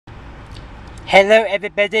Hello,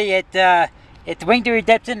 everybody. It's Winged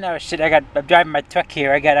Redemption. Oh shit! I'm driving my truck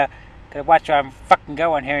here. I gotta watch where I'm fucking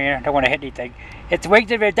going here. I don't want to hit anything. It's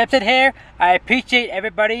Winged Redemption here. I appreciate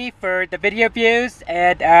everybody for the video views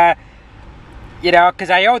and because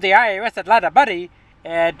I owe the IRS a lot of money,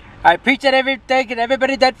 and I appreciate everything and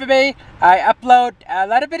everybody done for me. I upload a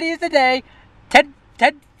lot of videos a day, 10,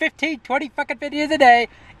 15, 20 fucking videos a day,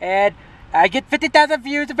 and I get 50,000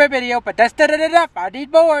 views per video, but that's not enough. I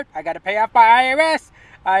need more. I gotta pay off my IRS.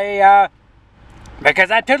 Because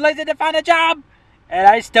I'm too lazy to find a job, and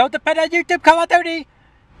I still depend on YouTube Call of Duty,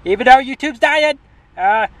 even though YouTube's dying.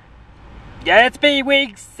 Yeah, it's me,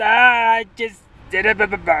 Wings. I just did it.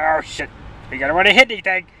 Oh shit! You don't want to hit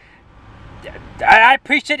anything. I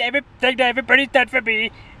appreciate everything that everybody's done for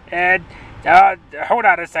me, and hold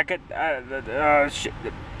on a second. Shit.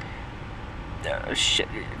 Shit,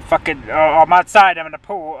 fucking, I'm outside, I'm in the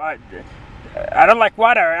pool. I don't like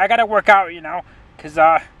water. I gotta work out, cause,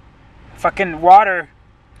 fucking water.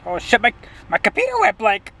 Oh shit, my computer went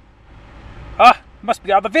blank. Must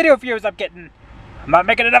be all the video views I'm getting. I'm not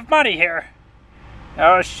making enough money here.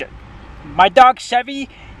 Oh shit. My dog Chevy,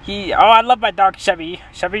 I love my dog Chevy.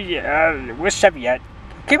 Chevy, where's Chevy at?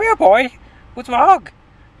 Come here, boy. What's wrong?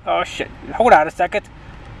 Oh shit, hold on a second.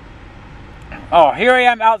 Oh, here I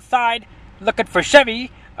am outside, looking for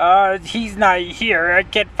Chevy. He's not here. I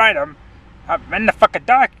can't find him. I'm in the fucking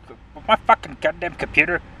dark with my fucking goddamn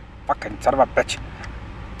computer. Fucking son of a bitch.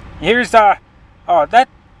 Here's, that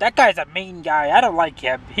guy's a mean guy. I don't like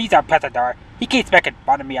him. He's a petador. He keeps making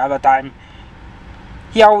fun of me all the time.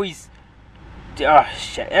 He always,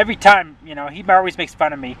 shit. Every time, he always makes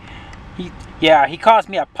fun of me. He calls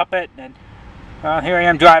me a puppet, and, here I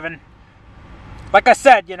am driving. Like I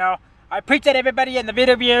said, I appreciate everybody in the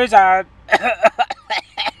video views.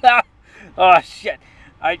 Oh shit!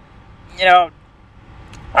 I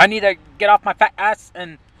need to get off my fat ass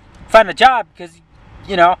and find a job because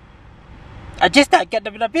I just not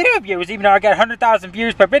getting the video views, even though I get 100,000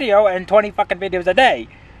 views per video and 20 fucking videos a day.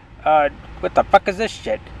 What the fuck is this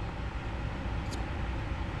shit?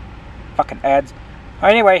 Fucking ads.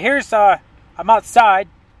 Anyway, here's I'm outside.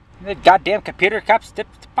 The goddamn computer kept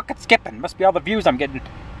fucking skipping. Must be all the views I'm getting,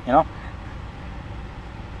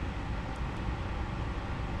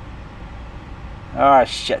 Oh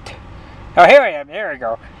shit. Oh, here I am. There we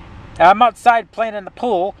go. I'm outside playing in the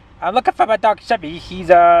pool. I'm looking for my dog Chevy. He's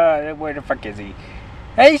where the fuck is he?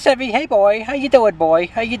 Hey Chevy, hey boy. How you doing, boy?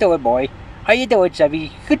 How you doing, boy? How you doing,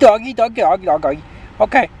 Chevy? Good doggy, doggy.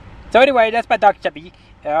 Okay. So anyway, that's my dog Chevy.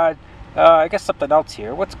 I guess something else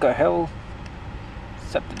here. What's the hell?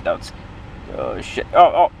 Something else. Oh shit.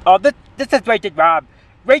 Oh, this is Raging Rob.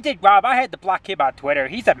 Raging Rob, I had to block him on Twitter.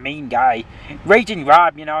 He's a mean guy. Raging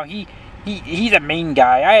Rob, he's a mean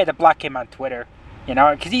guy. I had to block him on Twitter,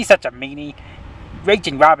 because he's such a meanie.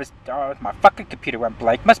 Raging Rob is, my fucking computer went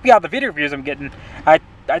blank. Must be all the video views I'm getting. I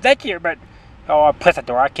thank you, but, plus the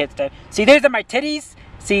door, I can't stand. See, these are my titties.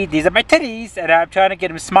 See, these are my titties, and I'm trying to get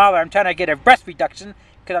them smaller. I'm trying to get a breast reduction,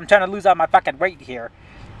 because I'm trying to lose all my fucking weight here.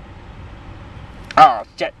 Oh,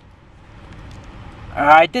 shit.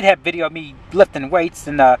 I did have video of me lifting weights,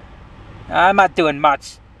 and, I'm not doing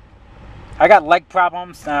much. I got leg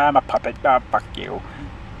problems. I'm a puppet. Oh, fuck you.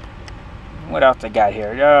 What else I got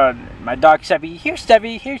here? My dog Chevy. Here's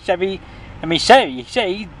Chevy. I mean,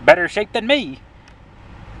 Chevy's better shape than me.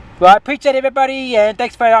 Well, I appreciate everybody, and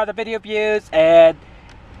thanks for all the video views, and,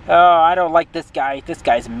 I don't like this guy. This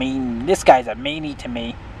guy's mean. This guy's a meanie to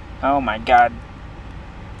me. Oh, my God.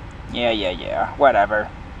 Yeah. Whatever.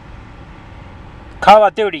 Call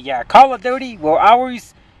of Duty, yeah. Call of Duty will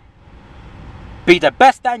always be the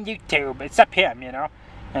best on YouTube, except him,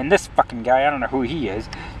 And this fucking guy, I don't know who he is.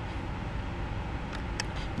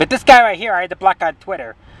 But this guy right here, I had to block on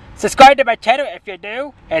Twitter. Subscribe to my channel if you're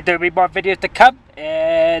new, and there'll be more videos to come.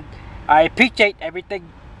 And I appreciate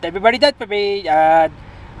everything everybody did for me. I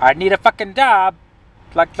need a fucking job,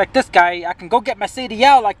 like this guy. I can go get my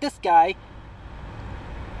CDL like this guy.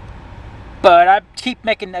 But I keep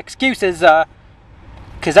making excuses,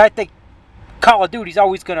 because I think Call of Duty's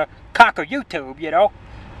always gonna conquer YouTube,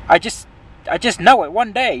 I just know it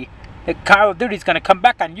one day that Call of Duty's gonna come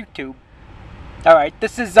back on YouTube. Alright,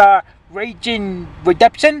 this is Raging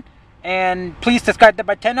Redemption, and please subscribe to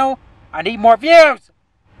my channel. I need more views.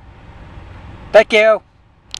 Thank you.